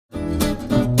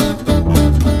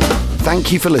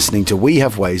Thank you for listening to We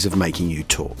Have Ways of Making You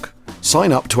Talk.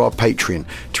 Sign up to our Patreon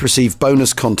to receive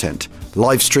bonus content,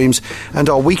 live streams, and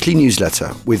our weekly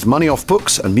newsletter with money off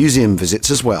books and museum visits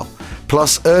as well,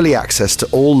 plus early access to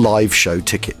all live show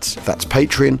tickets. That's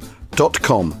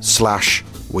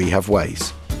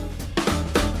patreon.com/wehaveways.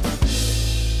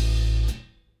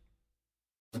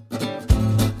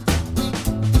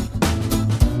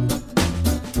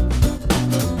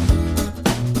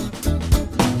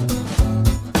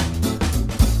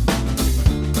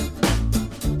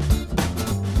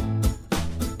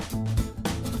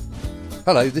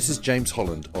 Hello, this is James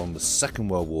Holland on the Second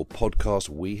World War podcast,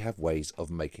 We Have Ways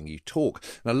of Making You Talk.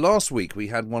 Now, last week we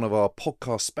had one of our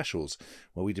podcast specials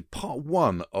where we did part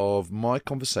one of my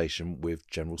conversation with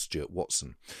General Stuart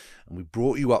Watson. And we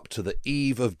brought you up to the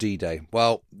eve of D-Day.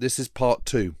 Well, this is part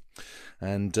two.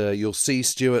 And you'll see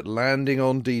Stuart landing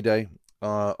on D-Day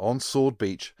on Sword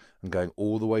Beach and going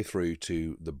all the way through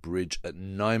to the bridge at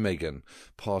Nijmegen,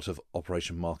 part of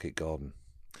Operation Market Garden.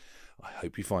 I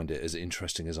hope you find it as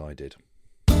interesting as I did.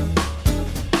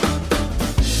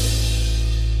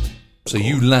 So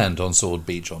you land on Sword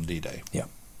Beach on D-Day? Yeah.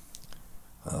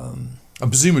 And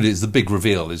presumably it's the big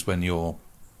reveal is when you're,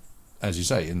 as you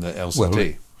say, in the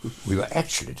LCT. Well, we were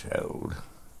actually told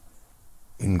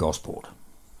in Gosport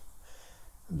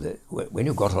that when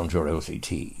you got onto your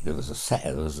LCT, there was a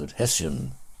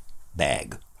Hessian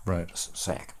bag, right, a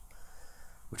sack,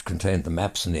 which contained the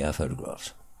maps and the air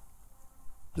photographs.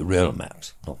 The real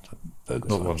maps, not the bogus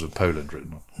not the ones with Poland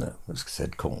written on. No, it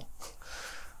said Caen.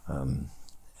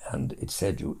 And it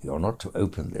said you're not to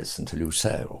open this until you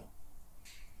sail.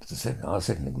 Our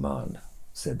second in command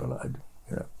said, "Well,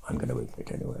 I'm going to open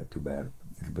it anyway. Too bad.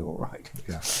 It'll be all right."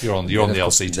 Yeah, you're on the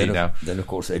LCT now. Then of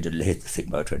course they delayed the thing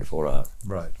by 24 hours.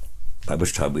 Right. By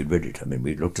which time we'd read it. I mean,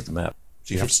 we looked at the map.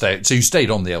 So you have to stay. So you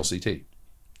stayed on the LCT.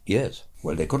 Yes.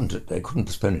 Well, they couldn't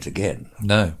postpone it again.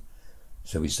 No.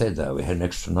 So we stayed there. We had an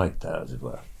extra night there, as it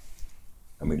were.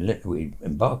 And we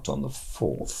embarked on the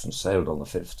 4th and sailed on the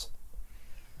 5th.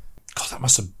 God, that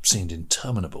must have seemed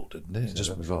interminable, didn't it? So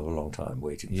that was rather a long time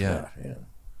waiting for that. Yeah.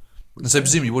 And so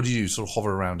presumably, what did you do? Sort of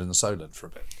hover around in the Solent for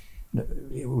a bit?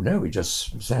 No, we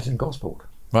just sat in Gosport.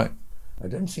 Right. I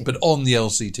don't think. But on the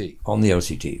LCT? On the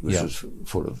LCT, which was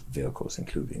full of vehicles,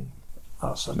 including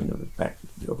us. I mean, there was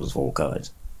vehicles of all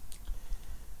kinds.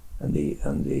 And the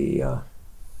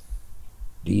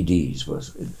DDs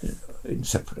was in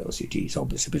separate LCTs,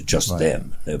 obviously, but just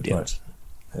them, nobody else,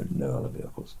 no other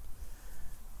vehicles.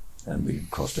 And we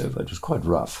crossed over. It was quite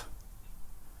rough.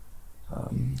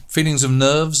 Feelings of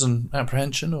nerves and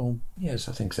apprehension, or? Yes,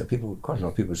 I think so. Quite a lot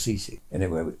of people were seasick.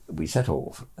 Anyway, we set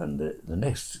off, and the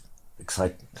next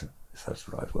excitement, if that's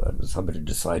the right word, was somebody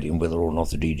deciding whether or not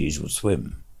the DDs would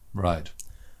swim. Right.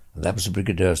 And that was the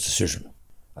Brigadier's decision.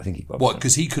 I think he got what?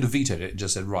 Because he could have vetoed it and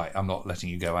just said, "Right, I'm not letting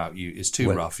you go out. It's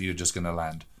too rough. You're just going to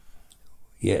land."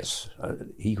 Yes,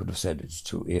 he could have said it's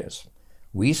too. Yes,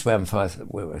 we swam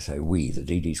the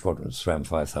DD squadron swam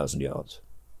 5,000 yards.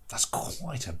 That's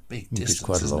quite a big distance. It's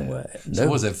quite a long way. So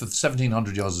what was it for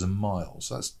 1,700 yards is a mile?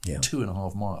 So that's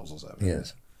 2.5 miles or so.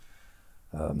 Yes,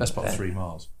 that's about 3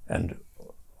 miles. And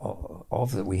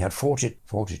we had 40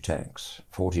 tanks,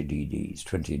 40 DDs,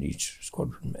 20 in each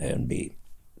squadron, A and B.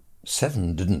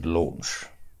 7 didn't launch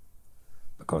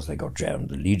because they got jammed.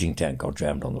 The leading tank got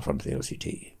jammed on the front of the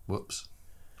LCT. Whoops.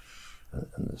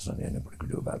 And there's nothing anybody could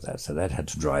do about that. So that had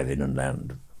to drive in and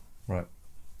land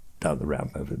down the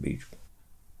ramp over the beach.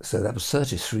 So that was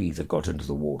 33 that got into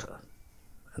the water,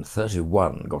 and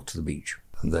 31 got to the beach.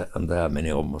 And there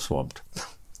many of them were swamped.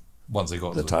 Once they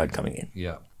got the tide coming in.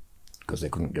 Yeah. Because they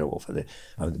couldn't go off. The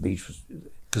beach was...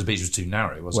 Because the beach was too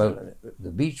narrow, wasn't it? Well, the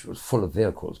beach was full of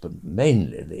vehicles, but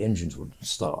mainly the engines wouldn't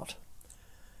start.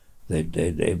 They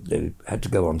had to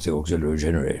go on the auxiliary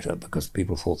generator because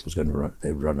people thought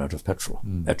they would run out of petrol.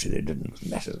 Actually, they didn't. It was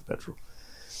masses of petrol.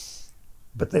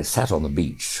 But they sat on the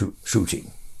beach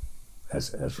shooting,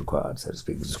 as required, so to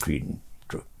speak, with the screen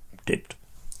dipped.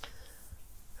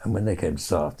 And when they came to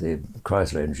start, the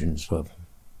Chrysler engines were,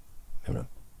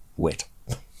 wet.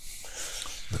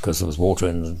 Because there was water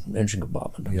in the engine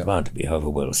compartment. It was bound to be, however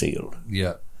well sealed.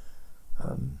 Yeah.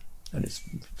 And it's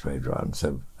very dry. And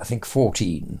so I think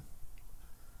 14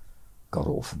 got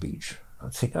off the beach. I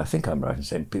think I'm right in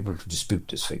saying people dispute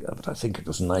this figure, but I think it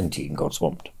was 19 got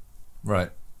swamped.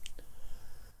 Right.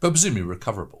 But presumably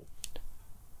recoverable.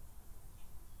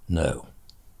 No.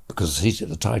 Because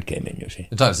the tide came in, you see.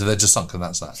 The tide, so they're just sunk and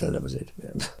that's that. So that was it.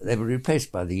 Yeah. They were replaced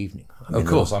by the evening. Of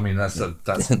course, that's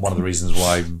one of the reasons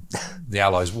why the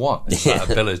Allies won. Is that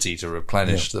ability to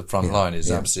replenish the front line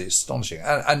is absolutely astonishing.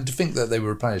 And to think that they were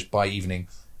replenished by evening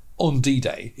on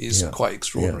D-Day is quite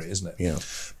extraordinary, isn't it? Yeah.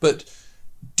 But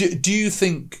do you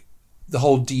think the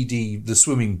whole DD, the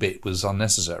swimming bit, was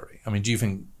unnecessary? I mean, do you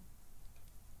think...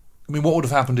 I mean, what would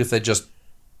have happened if they just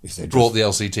brought the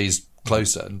LCTs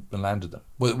closer and landed them?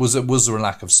 Was there a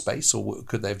lack of space, or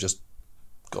could they have just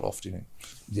got off, do you think?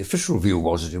 The official view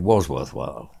was that it was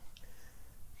worthwhile.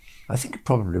 I think it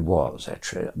probably was,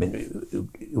 actually. I mean,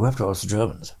 you have to ask the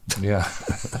Germans. Yeah.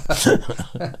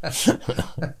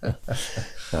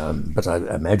 But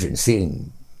I imagine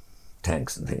seeing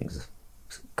tanks and things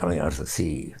coming out of the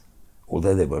sea,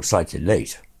 although they were slightly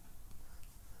late.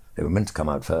 They were meant to come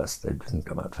out first. They didn't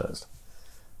come out first.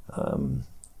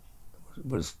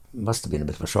 Must have been a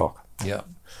bit of a shock. Yeah,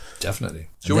 definitely.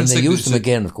 And then they used them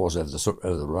again, of course, over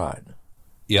the Rhine.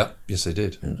 Yeah, yes, they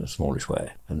did. In a smallish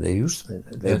way. And they used them.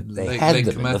 They had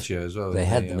them as well. They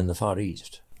had them in the Far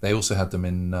East. They also had them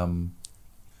in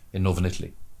northern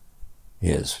Italy.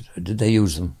 Yes. Did they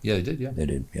use them? Yeah, they did, yeah. They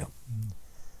did, yeah.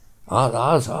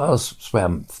 Ours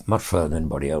swam much further than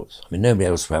anybody else. I mean, nobody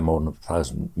else swam more than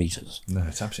 1,000 metres. No,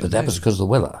 it's absolutely But that was because of the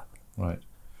weather. Right.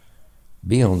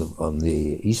 Being on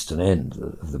the eastern end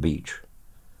of the beach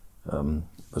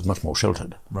was much more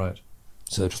sheltered. Right.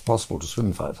 So it was possible to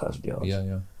swim 5,000 yards. Yeah,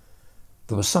 yeah.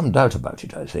 There was some doubt about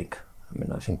it, I think. I mean,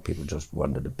 I think people just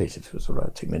wondered a bit if it was the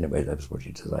right thing. Anyway, that was what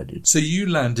he decided. So you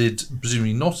landed,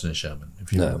 presumably not in a Sherman,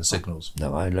 if you remember the signals?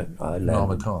 No, I landed...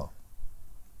 armoured car?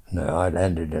 No, I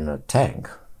landed in a tank,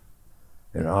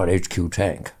 in an RHQ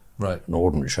tank. Right. An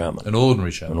ordinary Sherman. An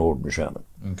ordinary Sherman? An ordinary Sherman.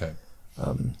 Okay.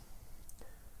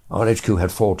 RHQ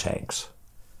had 4 tanks.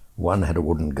 One had a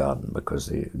wooden gun because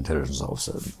the intelligence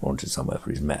officer wanted somewhere for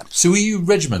his maps. So were you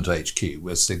regiment HQ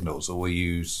with signals, or were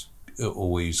you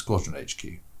squadron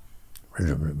HQ?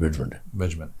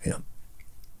 Regiment. Yeah.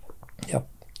 Yep.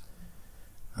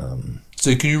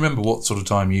 So can you remember what sort of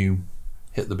time you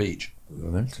hit the beach? We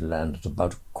were meant to land at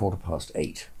about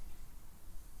 8:15.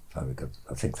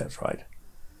 I think that's right.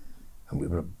 And we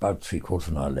were about 3/4 of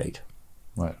an hour late.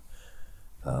 Right.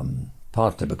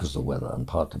 Partly because of the weather and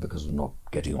partly because of not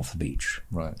getting off the beach.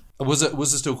 Right. Was there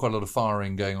still quite a lot of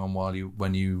firing going on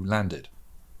when you landed?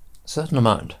 A certain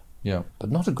amount. Yeah.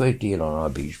 But not a great deal on our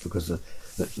beach because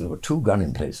there were 2 gun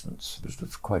emplacements which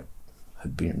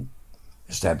had been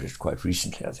established quite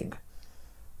recently, I think.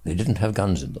 They didn't have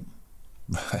guns in them.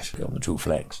 Right. On the 2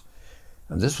 flanks.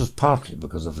 And this was partly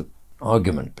because of the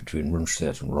argument between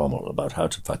Rundstedt and Rommel about how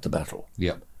to fight the battle.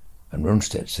 Yeah. And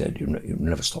Rundstedt said, you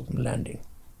never stop them landing.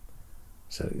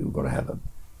 So you've got to have a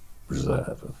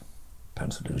reserve of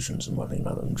panzer divisions and one thing and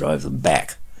another and drive them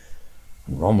back.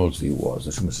 And Rommel's view was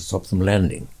that you must stop them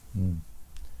landing,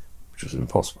 which was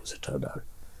impossible, as it turned out.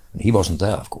 And he wasn't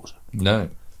there, of course. No.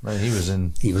 He was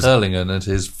in Erlangen at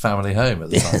his family home at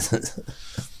the time.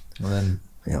 And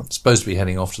then supposed to be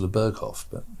heading off to the Berghof.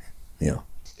 But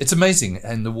it's amazing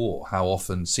in the war how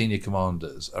often senior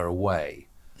commanders are away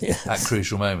at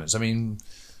crucial moments. I mean,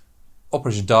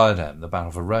 Operation Diadem, the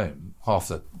Battle for Rome, half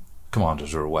the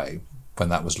commanders were away when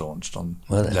that was launched on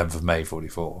 11th of May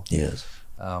 44. Yes.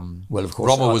 Well, of course,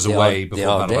 Rommel was away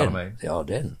before the Battle of May. The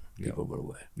Ardennes people were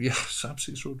away. Yes,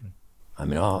 absolutely extraordinary. I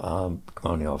mean, our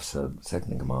commanding officer,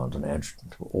 second in command, and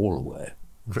adjutant were all away.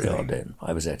 Really? The Ardennes.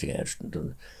 I was acting adjutant,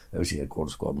 and the OC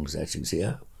headquarters squadron was acting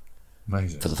CO.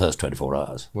 Amazing. For the first 24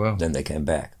 hours. Well, then they came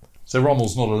back. So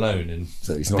Rommel's not alone in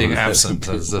being absent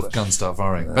as the guns start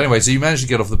firing. But anyway, so you managed to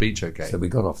get off the beach okay? So we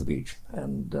got off the beach,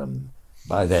 and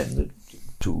by then the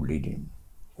 2 leading,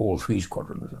 all 3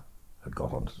 squadrons had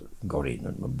got in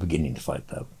and were beginning to fight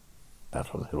the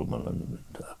Battle of Hillman.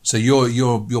 So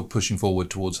you're pushing forward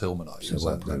towards Hillman, are you? So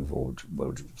we're going forward,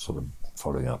 sort of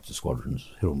following up the squadrons,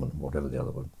 Hillman, whatever the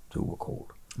other 2 were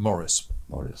called. Morris.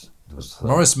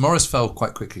 Morris fell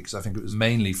quite quickly because I think it was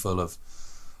mainly full of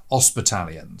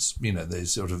Ostbattalions, the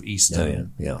sort of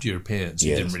Eastern Europeans who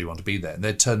didn't really want to be there. And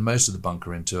they'd turned most of the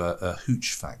bunker into a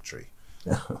hooch factory.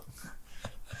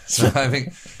 So I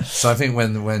think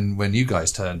when you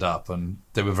guys turned up, and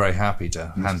they were very happy to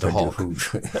hand a hock.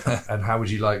 And how would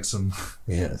you like some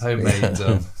homemade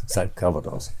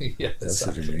Calvados? Yes, that's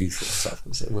such a useful stuff.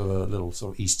 With a little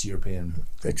sort of East European.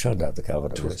 They churned out the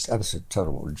Calvados. It was absolutely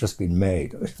terrible. It had just been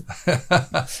made.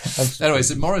 Anyway,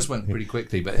 so Morris went pretty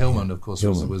quickly, but Hillman, of course,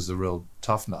 was the real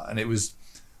tough nut, and I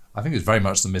think it was very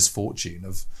much the misfortune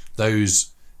of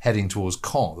those heading towards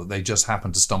Caen that they just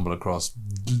happened to stumble across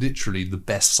literally the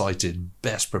best sited,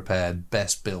 best prepared,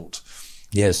 best built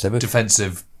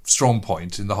defensive strong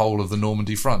point in the whole of the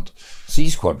Normandy front.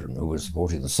 C Squadron, who was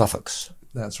supporting the Suffolks.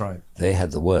 That's right. They had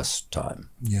the worst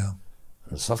time. Yeah.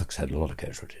 And the Suffolks had a lot of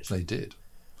casualties. They did.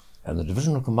 And the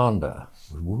divisional commander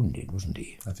was wounded, wasn't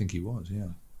he? I think he was, yeah.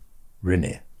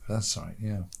 Rennie. That's right,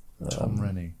 yeah. Tom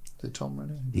Rennie. Is it Tom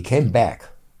Rennie? He came back.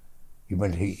 He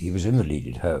was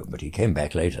invalided home, but he came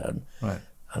back later and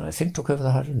I think took over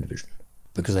the Highland Division.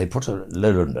 Because they put a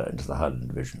Lowlander into the Highland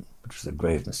Division, which was a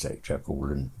grave mistake, a chap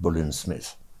called Bullen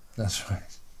Smith. That's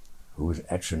right. Who was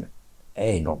actually,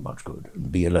 A, not much good,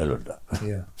 and B, a Lowlander.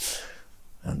 Yeah.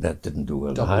 And that didn't do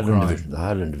well. Double The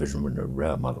Highland Division were in a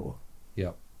rare muddle.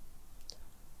 Yeah.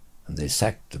 And they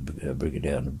sacked the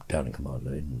brigadier down in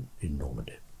command in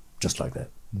Normandy, just like that.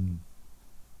 Mm.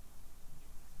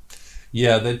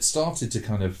 Yeah, they'd started to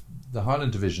kind of the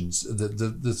Highland divisions.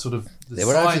 The sort of the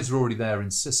sides were already there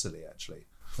in Sicily, actually.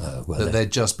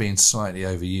 They'd just been slightly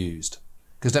overused.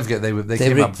 Because don't forget, they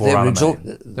came up before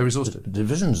Alamein. They were exhausted. The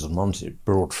divisions of Monty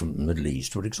brought from the Middle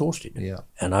East were exhausted. Yeah.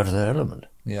 And out of their element.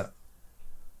 Yeah.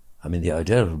 I mean, the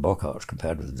idea of a bocage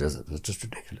compared with the desert was just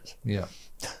ridiculous. Yeah.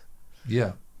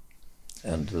 Yeah.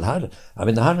 And the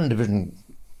Highland Division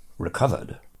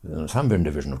recovered. The Northumbrian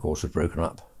Division, of course, was broken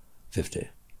up, 50,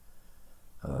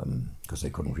 because they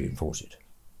couldn't reinforce it.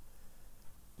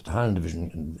 But the Highland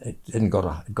Division, it didn't got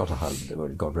a Highland,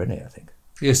 it got Rennie, I think.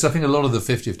 Yes, I think a lot of the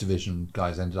 50th Division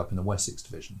guys ended up in the Wessex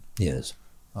Division. Yes.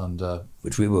 Under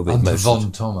which we were with under most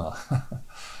Von Thoma.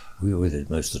 We were with it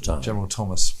most of the time. General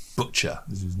Thomas Butcher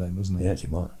is his name, wasn't he? Yes, he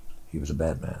was. He was a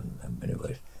bad man,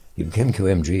 anyway. He became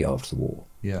QMG after the war.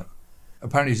 Yeah.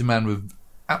 Apparently he's a man with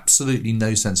absolutely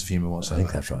no sense of humour whatsoever. I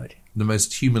think that's right. The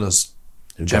most humorless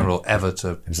general ever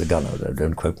to... He was a gunner, though,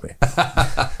 don't quote me.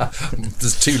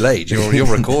 It's too late, you're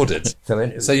recorded.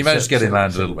 So you managed to get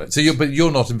inland a little bit. But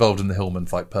you're not involved in the Hillman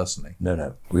fight personally?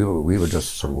 No. We were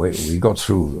just sort of waiting. We got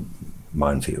through the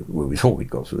minefield. Well, we thought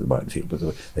we'd got through the minefield, but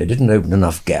they didn't open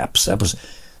enough gaps.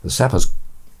 The sappers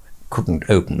couldn't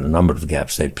open a number of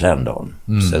gaps they'd planned on.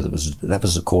 So that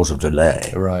was the cause of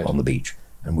delay on the beach.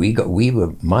 And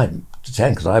the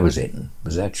tank that I was in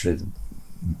was actually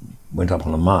went up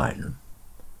on a mine,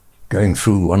 going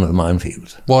through one of the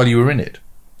minefields. While you were in it?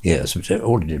 Yes, which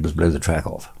all it did was blow the track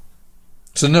off.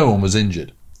 So no one was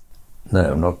injured?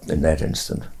 No, not in that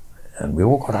instant. And we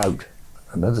all got out.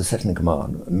 Another second in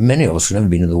command. Many of us had never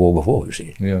been in the war before, you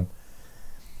see. Yeah.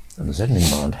 And the second in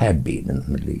command had been in the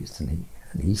Middle East, and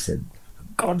he said, "For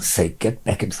God's sake, get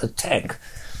back into the tank.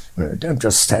 Don't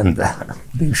just stand there,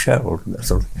 being shelled." And that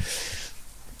sort of.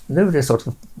 Nobody sort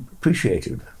of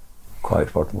appreciated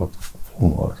quite what the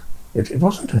form was. It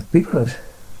wasn't people had.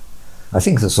 I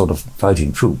think the sort of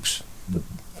fighting troops were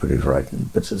pretty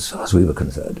frightened, but as far as we were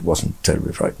concerned, it wasn't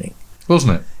terribly frightening,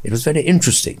 wasn't it? It was very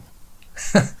interesting,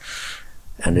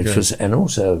 and it was, and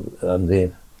also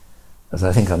as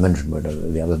I think I mentioned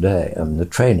the other day, the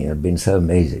training had been so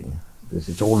amazing that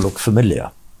it all looked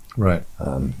familiar. Right.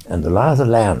 And the lie of the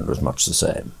land was much the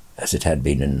same as it had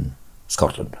been in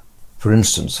Scotland. For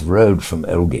instance, the road from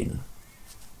Elgin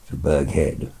to Berg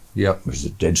Head, which is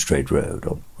a dead straight road,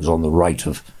 was on the right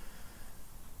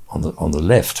on the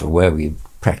left of where we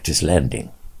practiced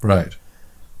landing. Right.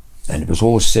 And it was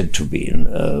always said to be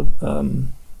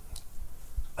an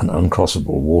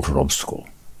uncrossable water obstacle,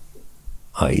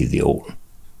 i.e. the Orne,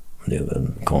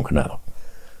 the Caen Canal.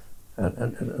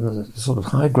 And the sort of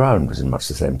high ground was in much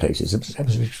the same places. It was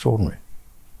absolutely extraordinary.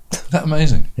 That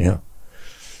amazing? Yeah.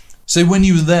 So when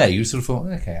you were there, you sort of thought,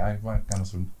 okay, I kind of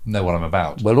sort of know what I'm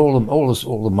about. Well, all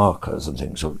the markers and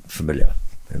things are familiar.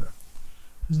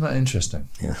 Isn't that interesting?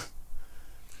 Yeah.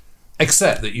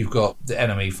 Except that you've got the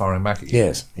enemy firing back at you.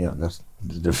 Yes, yeah, that's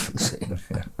the difference.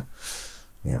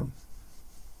 Yeah.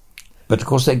 But of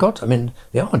course the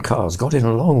armoured cars got in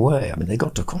a long way. I mean, they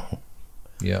got to Caen.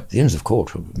 Yeah. The Inns of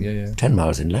Court were 10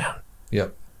 miles inland. Yeah.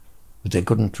 But they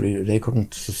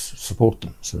couldn't support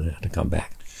them, so they had to come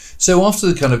back. So after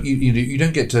the kind of you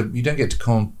don't get to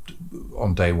Caen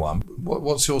on day one.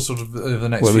 What's your sort of over the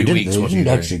next few weeks? We didn't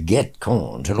actually get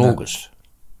Caen until August.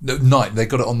 No, they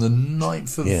got it on the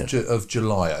 9th of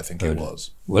July, I think it was.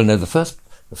 Well, no, the first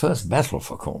battle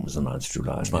for Caen was the 9th of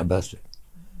July. It's my birthday.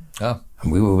 Ah.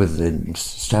 And we were with the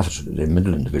Staffordshire, the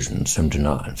Midland Division in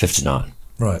 59.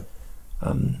 Right.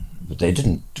 But they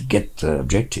didn't get the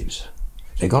objectives.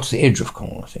 They got to the edge of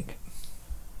Caen, I think.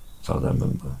 So I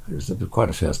remember. It was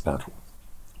quite a fierce battle.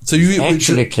 So you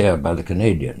actually cleared by the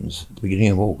Canadians at the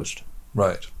beginning of August.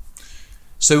 Right.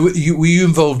 So were you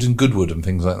involved in Goodwood and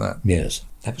things like that? Yes.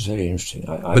 That was very interesting.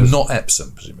 But not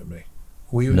Epsom, presumably?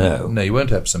 Were you? No. No, you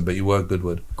weren't Epsom, but you were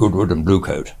Goodwood. Goodwood and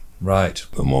Bluecoat. Right.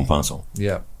 And Montpensant.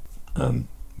 Yeah.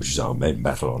 Which is our main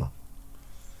battle honour.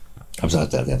 I was out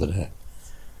there the other day.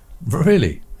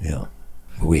 Really? Yeah.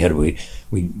 We have a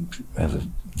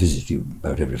visit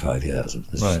about every 5 years.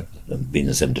 Right. Being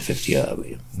the 75th year,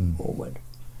 we all went.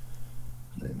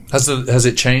 Has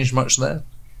it changed much there?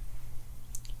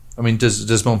 I mean,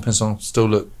 does Montpensant still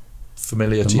look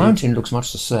familiar to the you? mountain looks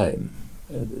much the same.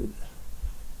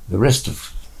 The rest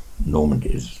of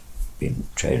Normandy has been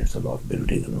changed a lot,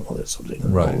 building and all that sort of thing,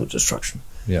 and all the destruction.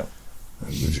 Yeah.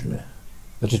 Originally.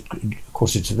 But of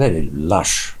course it's a very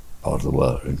lush part of the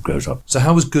world. It grows up. So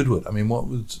how was Goodwood? I mean, what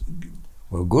was...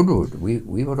 Well, Goodwood,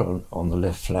 we were on the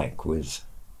left flank with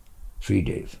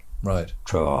Friedrich, Right.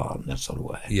 Troyes, and that sort of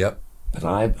way. Yep. But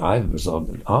I was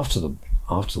on after the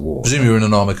war. Presumably you were in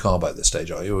an armoured car by this stage,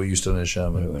 are you? Or were you still in a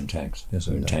Sherman? We were in tanks. Yes,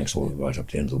 we were in tanks all right up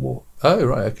to the end of the war. Oh,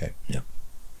 right, okay. Yeah.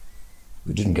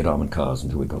 We didn't get armoured cars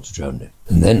until we got to Germany.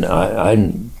 And then I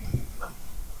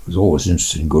was always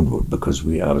interested in Goodwood because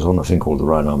I was on a thing called the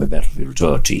Rhine Army Battlefield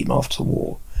Tour Team after the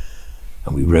war.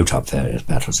 And we wrote up various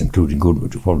battles, including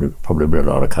Goodwood. You probably read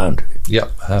our account. Yeah,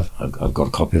 I have. I've got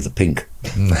a copy of the Pink.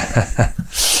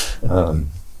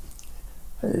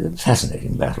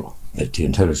 Fascinating battle. But the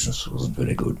intelligence wasn't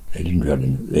very good. They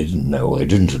didn't know, they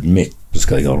didn't admit what's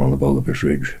going on the Bogabish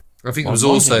Ridge. I think there was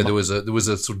also there was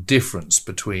a sort of difference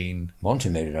between Monty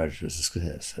made it out as a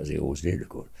success, as he always did, of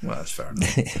course. Well, that's fair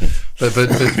enough. but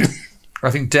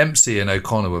I think Dempsey and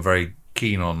O'Connor were very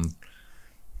keen on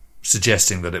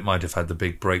suggesting that it might have had the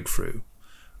big breakthrough.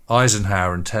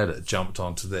 Eisenhower and Tedder jumped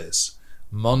onto this.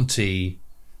 Monty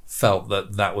felt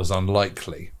that was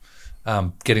unlikely.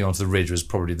 Getting onto the ridge was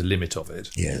probably the limit of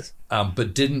it. Yes.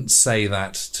 But didn't say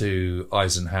that to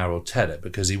Eisenhower or Tedder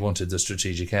because he wanted the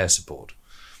strategic air support.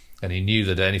 And he knew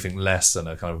that anything less than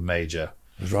a kind of major...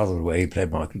 It was rather the way he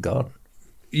played Michael Garden.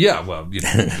 Yeah, well, one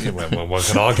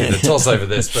can argue the toss over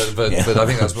this, but I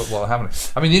think that's what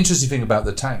happened. I mean, the interesting thing about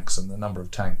the tanks and the number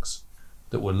of tanks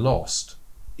that were lost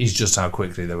is just how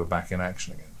quickly they were back in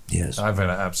action again. Yes. I find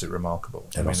that absolutely remarkable.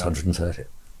 They lost 130.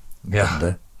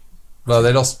 Yeah. Well,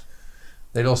 they lost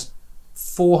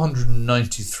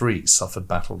 493 suffered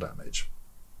battle damage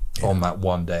on that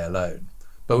one day alone.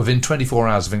 But within 24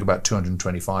 hours, I think about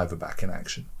 225 were back in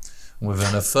action. And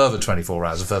within a further 24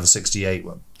 hours, a further 68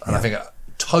 were. And I think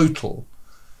total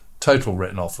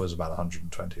written off was about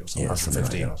 120 or something,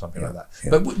 115 or something like that.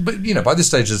 Yeah. But by this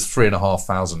stage, there's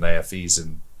 3,500 AFEs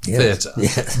in theatre,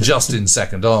 just in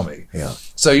Second Army. Yeah.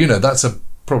 So, that's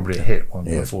probably a hit one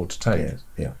can afford to take.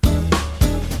 Yeah.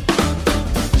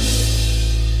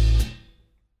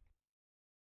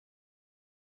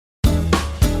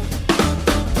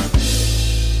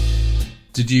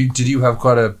 Did you have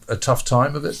quite a tough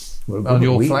time of it on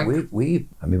your flank? We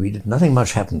did nothing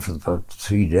much happened for about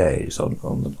 3 days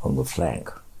on the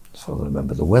flank. So I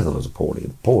remember the weather was appalling.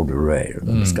 It poured with rain and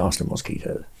there was ghastly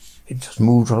mosquitoes. It just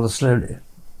moved rather slowly.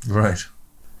 Right.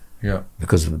 Yeah.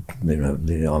 Because of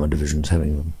the armoured divisions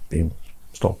having been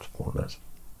stopped more or less.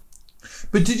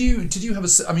 But did you have a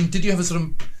sort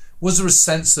of, was there a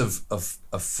sense of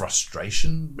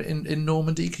frustration in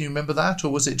Normandy? Can you remember that?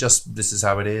 Or was it just, this is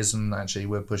how it is and actually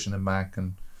we're pushing them back?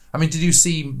 And I mean, did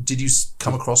you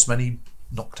come across many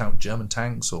knocked out German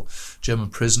tanks or German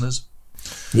prisoners?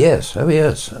 Yes. Oh,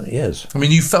 yes. I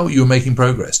mean, you felt you were making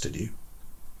progress, did you?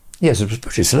 Yes, it was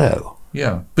pretty slow.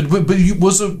 Yeah. But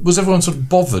was everyone sort of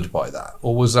bothered by that?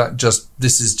 Or was that just,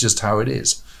 this is just how it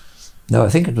is? No, I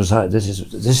think it was,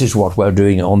 this is what we're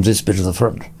doing on this bit of the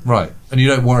front. Right. And you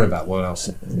don't worry about what else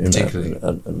particularly.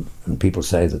 And people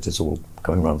say that it's all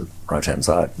coming around the right-hand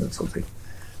side and that sort of thing,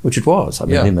 which it was. I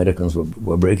mean, the Americans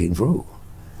were breaking through.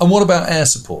 And what about air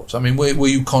support? I mean, were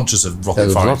you conscious of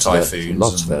rocket-firing Typhoons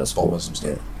lots of air bombers and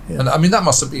stuff? Yeah. And I mean, that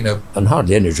must have been and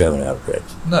hardly any German outrage.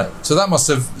 No. So that must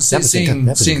have... Seeing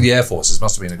the air forces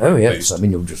must have been a great boost. I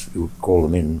mean, you would call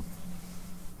them in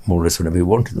more or less whenever you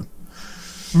wanted them.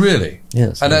 Really?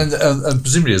 Yes. And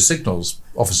presumably as signals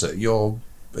officer, are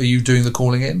you doing the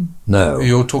calling in? No.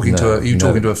 You're talking to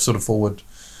a sort of forward...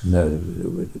 No.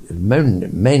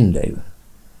 Mainly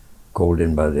called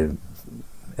in by the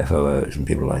FOOs and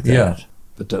people like that. Yeah.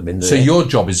 But I mean, so your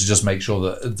job is to just make sure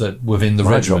that within the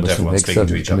regiment everyone's speaking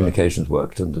to each other. Communications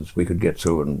worked and that we could get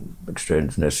through and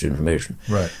exchange necessary information.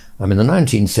 Right. I mean, the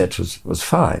 19 set was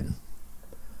fine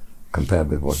compared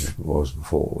with what it was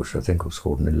before, which I think was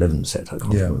called an 11 set. I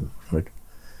can't remember, right?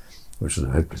 Which was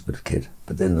a hopeless bit of kit.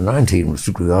 But then the 19 was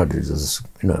regarded as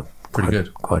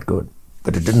quite good.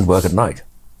 But it didn't work at night.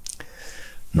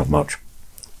 Not much.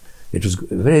 It was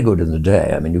very good in the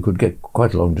day. I mean, you could get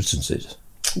quite long distances.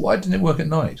 Why didn't it work at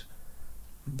night?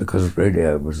 Because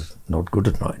radio was not good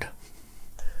at night.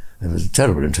 There was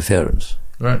terrible interference.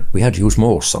 Right. We had to use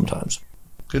Morse sometimes.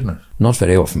 Goodness. Not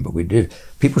very often, but we did.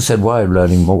 People said, why are you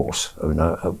learning Morse? I mean,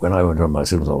 when I went on my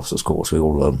signals officer's course, we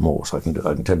all learned Morse. I can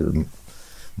tell you the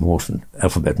Morse and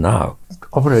alphabet now.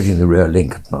 Operating the rear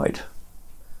link at night,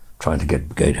 trying to get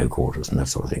brigade headquarters and that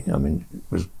sort of thing. I mean, it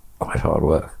was quite hard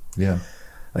work. Yeah.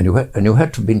 And you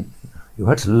had to You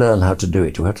had to learn how to do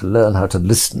it. You had to learn how to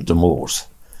listen to Morse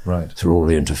through all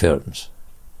the interference.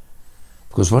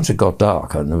 Because once it got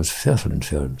dark, and there was fearful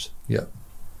interference. Yeah.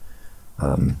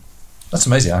 That's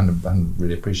amazing. I hadn't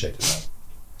really appreciated that.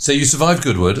 So you survived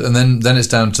Goodwood, and then it's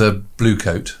down to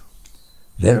Bluecoat.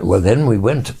 Then we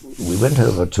went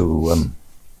over to.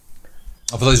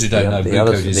 For those who don't know,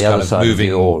 Bluecoat is kind of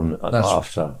moving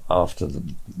after the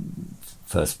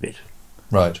first bit.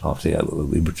 Right. After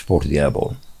we supported the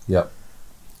airborne. Yeah.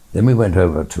 Then we went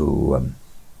over to.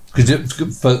 Because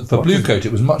for Bluecoat,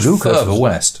 it was much further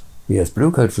west. Yes,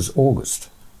 Bluecoat was August.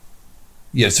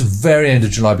 Yeah, it's the very end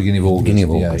of July, beginning of August. Beginning of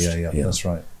August. Yeah, that's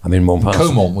right. I mean,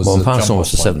 Montpauson was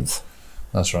the 7th.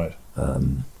 That's right.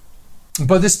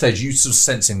 By this stage, you're sort of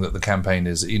sensing that the campaign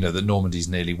is, that Normandy's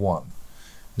nearly won.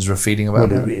 Is there a feeling about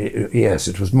that? Yes,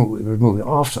 it was moving.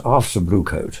 After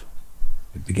Bluecoat,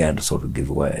 it began to sort of give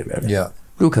away, really. Yeah.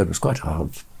 Bluecoat was quite a hard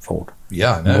fought.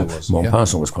 Yeah, I know it was.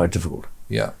 Montpauson was quite difficult.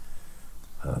 Yeah.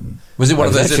 Was it one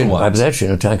of those little ones? I was actually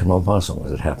in a tank in Montpauson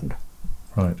as it happened.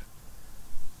 Right.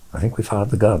 I think we fired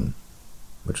the gun,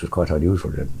 which was quite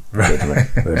unusual in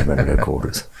regimental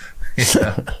headquarters.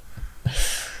 Yeah.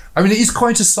 I mean, it is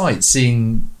quite a sight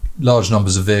seeing large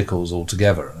numbers of vehicles all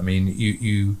together. I mean,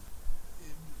 you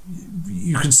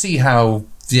can see how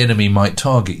the enemy might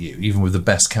target you, even with the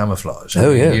best camouflage.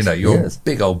 Oh, yes. You're a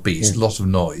big old beast, lot of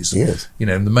noise. Yes.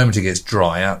 The moment it gets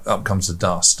dry, up comes the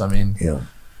dust. I mean... Yeah.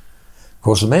 Of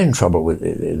course, the main trouble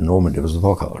in Normandy was the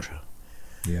bocage.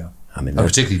 Yeah. I mean,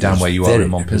 particularly down where you are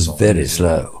in Montpauson. It was very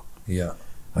slow. Yeah.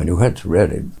 And you had to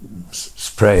really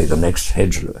spray the next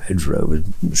hedgerow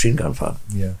with machine gun fire.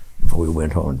 Yeah. Before you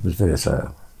went on. It was very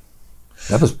slow.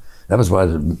 That was why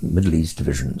the Middle East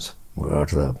divisions were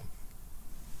out of the...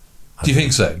 Do you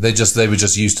think so? They were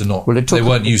just used to not... Well, they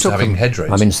weren't used to having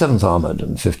hedgerows. I mean, 7th Armoured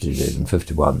and 50 and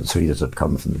 51, the three that had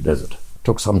come from the desert,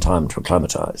 took some time to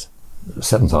acclimatise. The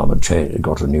 7th Armoured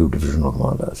got a new divisional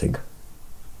commander, I think.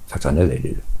 In fact, I know they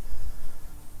did.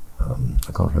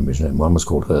 I can't remember his name. One was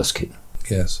called Erskine.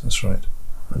 Yes, that's right.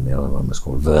 And the other one was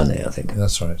called Verney, I think.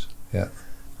 That's right. Yeah.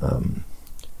 And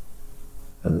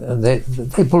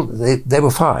they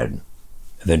were fine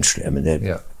eventually. I mean,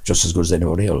 they're just as good as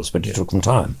anybody else, but it took them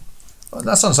time. Well,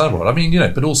 that's understandable. I mean,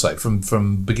 but also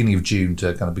from beginning of June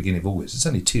to kind of beginning of August, it's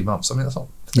only 2 months. I mean, that's not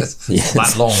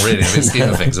that long, really, in the scheme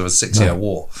of things, of a 6-year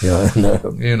war. Yeah, no.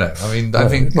 I mean, I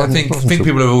think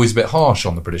people are always a bit harsh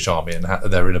on the British Army and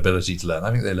their inability to learn.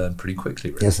 I think they learn pretty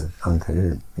quickly, really. Yes, I think they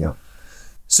did, yeah.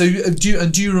 So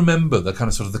do you remember the kind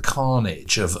of sort of the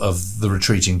carnage of the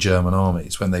retreating German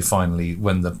armies when they finally...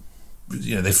 Well,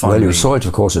 you saw it,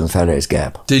 of course, in the Falaise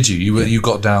Gap. Did you? You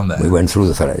got down there? We went through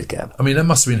the Falaise Gap. I mean, that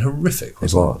must have been horrific.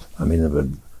 It was. I mean, were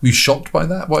you shocked by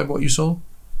that? By what you saw?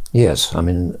 Yes. I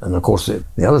mean, and of course,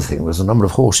 the other thing was the number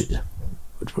of horses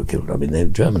which were killed. I mean, the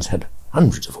Germans had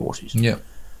hundreds of horses. Yeah.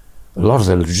 A lot of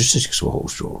their logistics were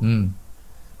horse-drawn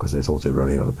because they thought they were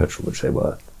running out of petrol, which they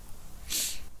were.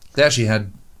 They actually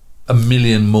had 1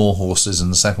 million more horses in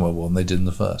the Second World War than they did in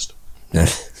the First. Yeah.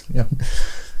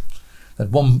 They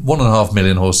had 1.5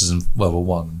 million horses in World War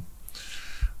One.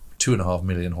 2.5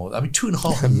 million horses. I mean,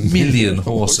 2.5 million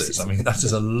horses. I mean, that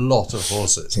is a lot of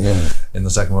horses in the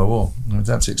Second World War. It's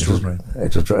absolutely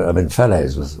extraordinary. I mean,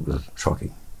 Falaise was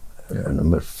shocking.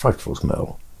 And a frightful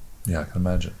smell. Yeah, I can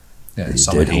imagine. Yeah,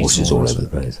 dead horses all over the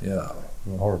place. Yeah,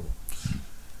 horrible.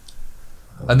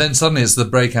 And then suddenly it's the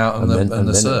breakout and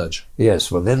the surge. Yes,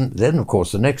 well, then of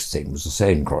course the next thing was the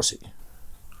Seine crossing.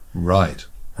 Right.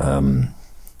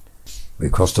 We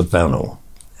crossed at Vernal,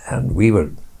 and we were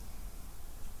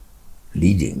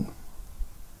leading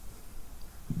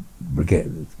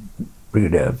Brigadier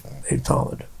 8th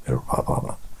Armoured,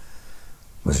 Papa,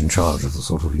 was in charge of the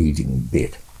sort of leading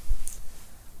bit.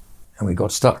 And we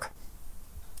got stuck.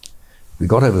 We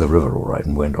got over the river all right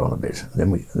and went on a bit.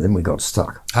 Then we got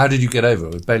stuck. How did you get over?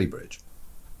 With Bailey Bridge?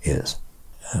 Yes.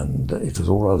 And it was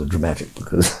all rather dramatic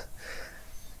because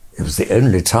it was the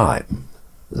only time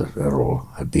that Errol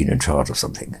had been in charge of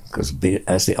something, because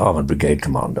as the Armoured Brigade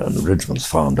Commander and the regiments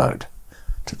farmed out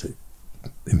to the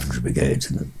infantry brigades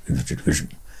and the infantry division,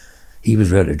 he was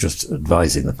really just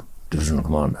advising the divisional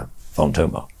commander, von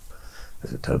Thoma,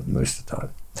 as it told most of the time.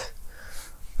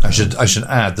 I should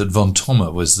add that von Thoma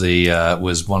was the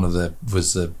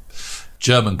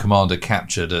German commander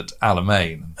captured at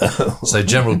Alamein. So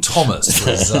General Thomas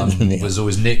was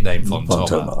always nicknamed von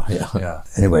Thoma. Yeah.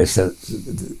 Anyway, so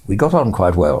we got on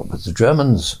quite well, but the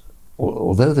Germans,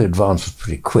 although the advance was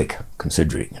pretty quick,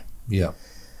 considering,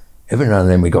 every now and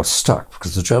then we got stuck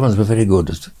because the Germans were very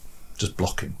good at just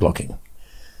blocking,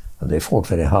 and they fought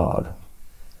very hard.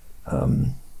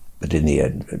 But in the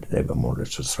end, they were more or less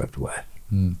just swept away.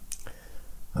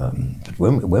 But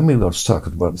when we got stuck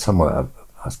at somewhere,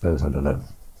 I suppose, I don't know,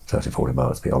 30, 40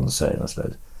 miles beyond the Seine, I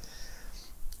suppose,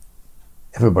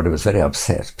 everybody was very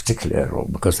upset, particularly Errol,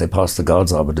 because they passed the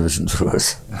Guards Armour Division through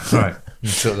us. Right. You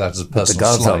took that as a personal The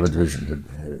Guards slight. Armour Division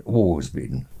had always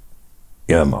been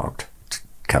earmarked to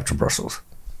capture Brussels.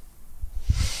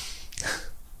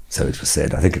 So it was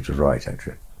said, I think it was right,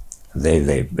 actually.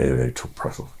 They took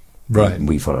Brussels. Right. And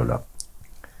we followed up.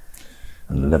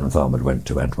 And the 11th Armoured went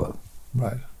to Antwerp.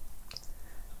 Right.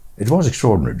 It was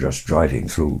extraordinary just driving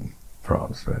through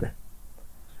France, really.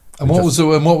 And what was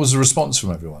the response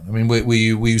from everyone? I mean, were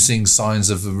you seeing signs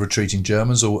of retreating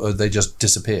Germans, or they just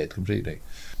disappeared completely?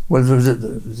 Well, there was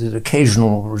an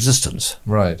occasional resistance.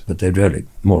 Right. But they'd really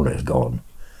more or less gone.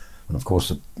 And of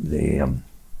course the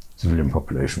civilian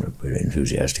population were very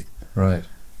enthusiastic. Right.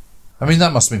 I mean,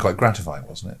 that must have been quite gratifying,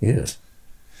 wasn't it? Yes.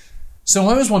 So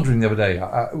I was wondering the other day,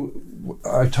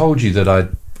 I told you that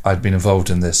I'd been involved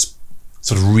in this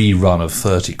sort of rerun of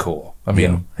 30 Corps. I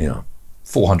mean, yeah.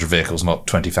 400 vehicles, not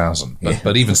 20,000,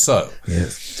 but even so.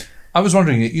 Yes. I was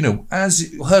wondering,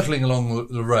 as hurtling along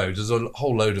the road, there's a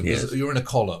whole load of Yes. you're in a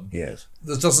column. Yes.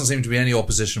 There doesn't seem to be any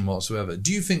opposition whatsoever.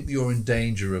 Do you think you're in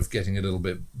danger of getting a little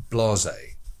bit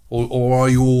blasé? Or are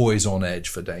you always on edge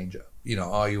for danger?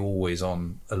 Are you always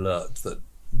on alert that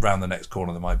round the next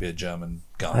corner there might be a German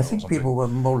gun? I think people were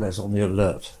more or less on the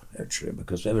alert, actually,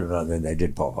 because every now and then they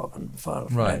did pop up and fire.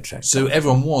 Right. So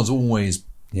everyone was always,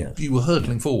 yes. You were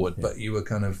hurtling forward, but you were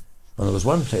kind of... Well, there was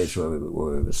one place where we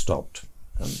were stopped,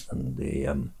 and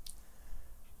the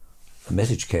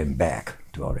message came back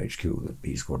to our HQ that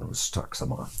B Squadron was stuck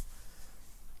somewhere.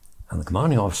 And the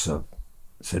commanding officer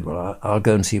said, well, I'll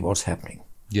go and see what's happening.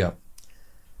 Yeah.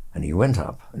 And he went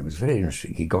up, and it was very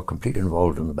interesting. He got completely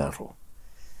involved in the battle.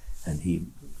 And he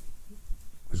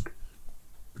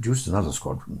produced another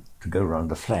squadron to go round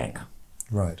the flank.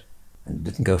 Right. And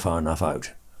didn't go far enough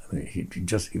out. I mean, he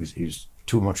was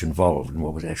too much involved in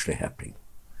what was actually happening.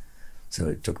 So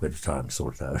it took a bit of time to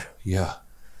sort it out. Yeah.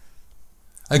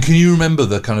 And can you remember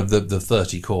the kind of the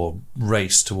 30 Corps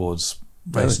race north?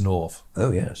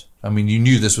 Oh, yes. I mean, you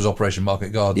knew this was Operation Market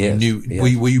Garden. Yes, You knew.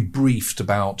 yes. Were you briefed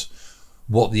about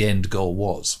what the end goal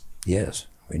was? Yes.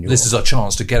 We knew This is our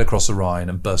chance to get across the Rhine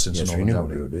and burst into yes, we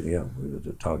Northern knew Germany.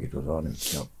 the target was on him.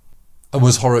 Yeah. And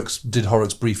did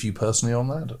Horrocks brief you personally on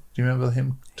that? Do you remember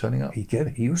him turning up? He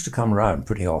used to come round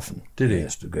pretty often. Did he?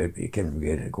 Yes, he came to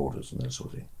brigade headquarters and that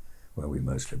sort of thing, where we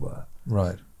mostly were.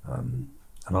 Right. And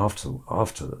after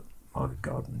the Market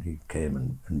Garden, he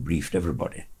came and briefed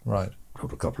everybody. Right.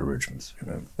 Took a couple of regiments,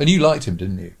 And you liked him,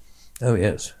 didn't you? Oh,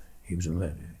 yes. He was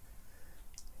amazing.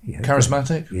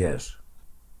 Charismatic? Yes.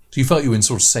 So you felt you were in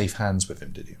sort of safe hands with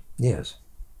him, did you? Yes.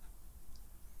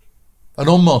 And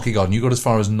on Market Garden, you got as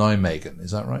far as Nijmegen,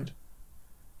 is that right?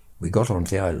 We got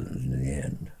onto the island in the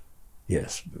end.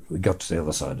 Yes. We got to the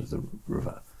other side of the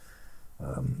river.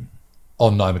 On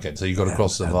Nijmegen, so you got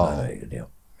across the Vaal. Nijmegen, yeah.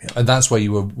 And that's where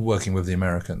you were working with the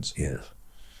Americans? Yes.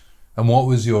 And what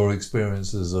was your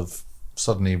experiences of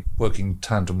suddenly working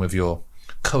tandem with your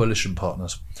coalition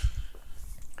partners?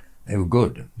 They were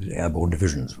good. The airborne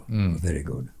divisions were very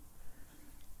good.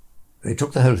 They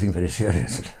took the whole thing very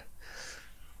seriously.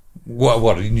 What?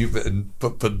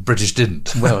 But British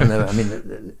didn't. Well, no, I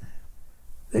mean,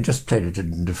 they just played it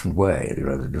in a different way.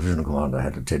 The divisional commander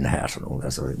had a tin hat and all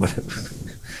that sort of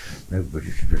thing. No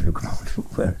British divisional commander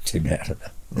would wear a tin hat.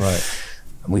 Right.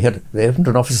 And they opened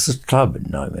an officers' club in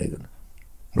Nijmegen.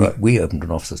 Right. We opened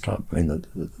an officers' club. I mean,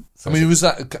 was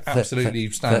that absolutely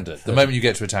standard? The moment you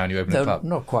get to a town, you open a club?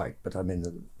 Not quite, but I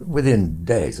mean, within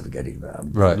days of getting there,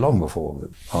 right. Long before the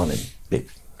Army bit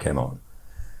came on,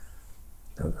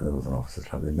 there was an officers'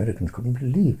 club. The Americans couldn't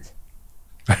believe it.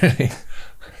 Really?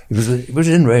 It was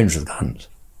in range of guns.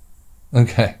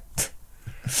 Okay.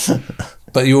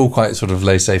 But you're all quite sort of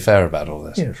laissez-faire about all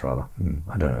this. Yes, rather.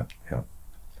 I don't know. Yeah.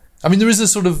 I mean, you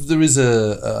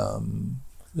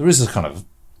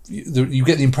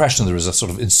get the impression there is a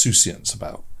sort of insouciance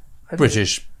about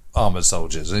British armoured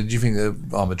soldiers. Do you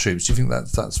think armoured troops? Do you think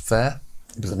that's fair?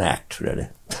 It was an act, really.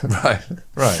 Right.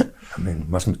 I mean,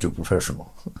 mustn't be too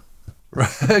professional.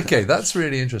 Right. Okay, that's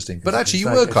really interesting. But actually, you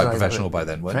were quite professional by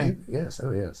then, weren't you? Yes.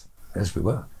 Oh, yes. Yes, we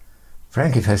were.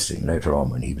 Frankie Festing, later on,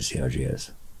 when he was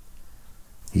CIGS,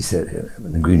 he said,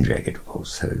 the Green Jacket, of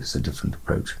course, so it's a different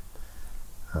approach.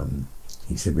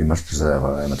 He said, we must preserve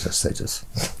our amateur status.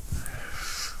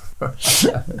 But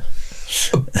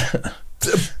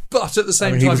at the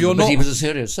same time, you're not. But he was a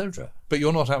serious soldier. But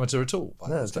you're not amateur at all.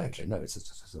 No, exactly. No, it's a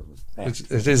sort of act.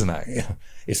 It is an act. Yeah.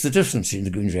 It's the difference between the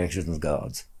Green Jackets and the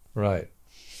Guards. Right.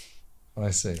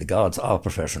 I see. The Guards are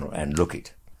professional and look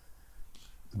it.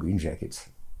 The Green Jackets,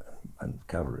 and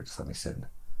cavalry to some extent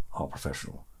are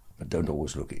professional, but don't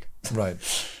always look it. Right.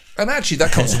 And actually,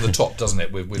 that comes from the top, doesn't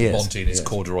it? With Monty and his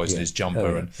corduroys and his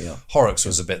jumper, and Horrocks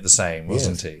was a bit the same,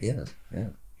 wasn't he? Yes, yeah.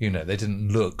 You know, they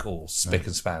didn't look all spick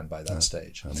and span by that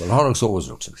stage. Well, Horrocks always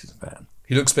looked spick and span.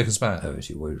 He looked spick and span? Oh,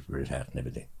 he wore his red hat and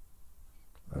everything.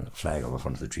 And a flag on the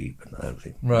front of the Jeep and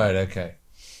everything. Right, okay.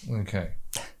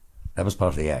 That was part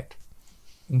of the act.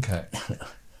 Okay.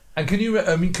 And can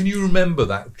you remember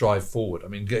that drive forward? I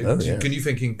mean, can you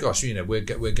thinking, gosh, you know, we're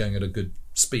going at a good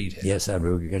speed here? Yes, and we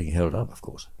were getting held up, of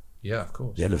course. Yeah, of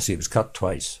course. The LFC was cut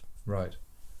twice. Right.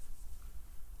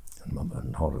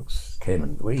 And Horrocks came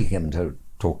and when he came and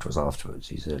talked to us afterwards,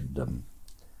 he said, you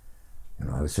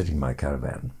know, I was sitting in my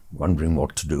caravan wondering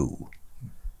what to do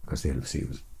because the LFC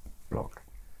was blocked.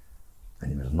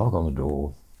 And he made a knock on the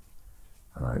door,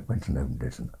 and I went and opened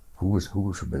it, and who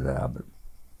should be there but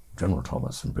General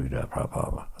Thomas and Brigadier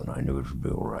Palmer, and I knew it would be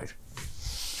all right.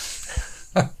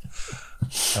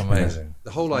 Amazing.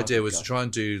 The whole idea was to try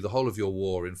and do the whole of your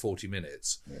war in 40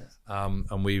 minutes. Yes.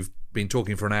 And we've been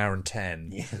talking for an hour and 10,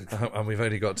 yes. And we've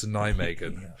only got to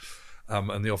Nijmegen.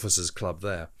 And the officers' club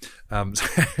there.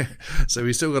 So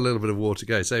we've still got a little bit of war to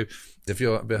go. So if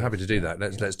you're happy to do that,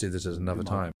 let's do this at another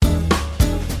time.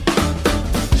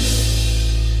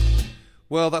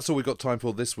 Well, that's all we've got time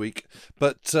for this week.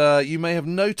 But you may have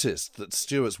noticed that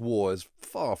Stuart's war is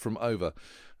far from over.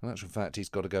 In actual fact, he's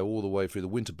got to go all the way through the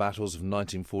winter battles of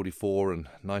 1944 and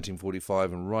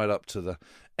 1945 and right up to the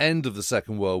end of the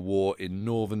Second World War in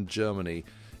northern Germany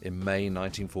in May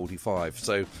 1945.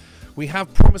 So we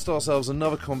have promised ourselves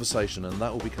another conversation, and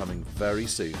that will be coming very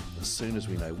soon. As soon as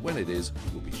we know when it is,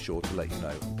 we'll be sure to let you know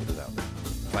and put it out there.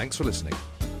 Thanks for listening.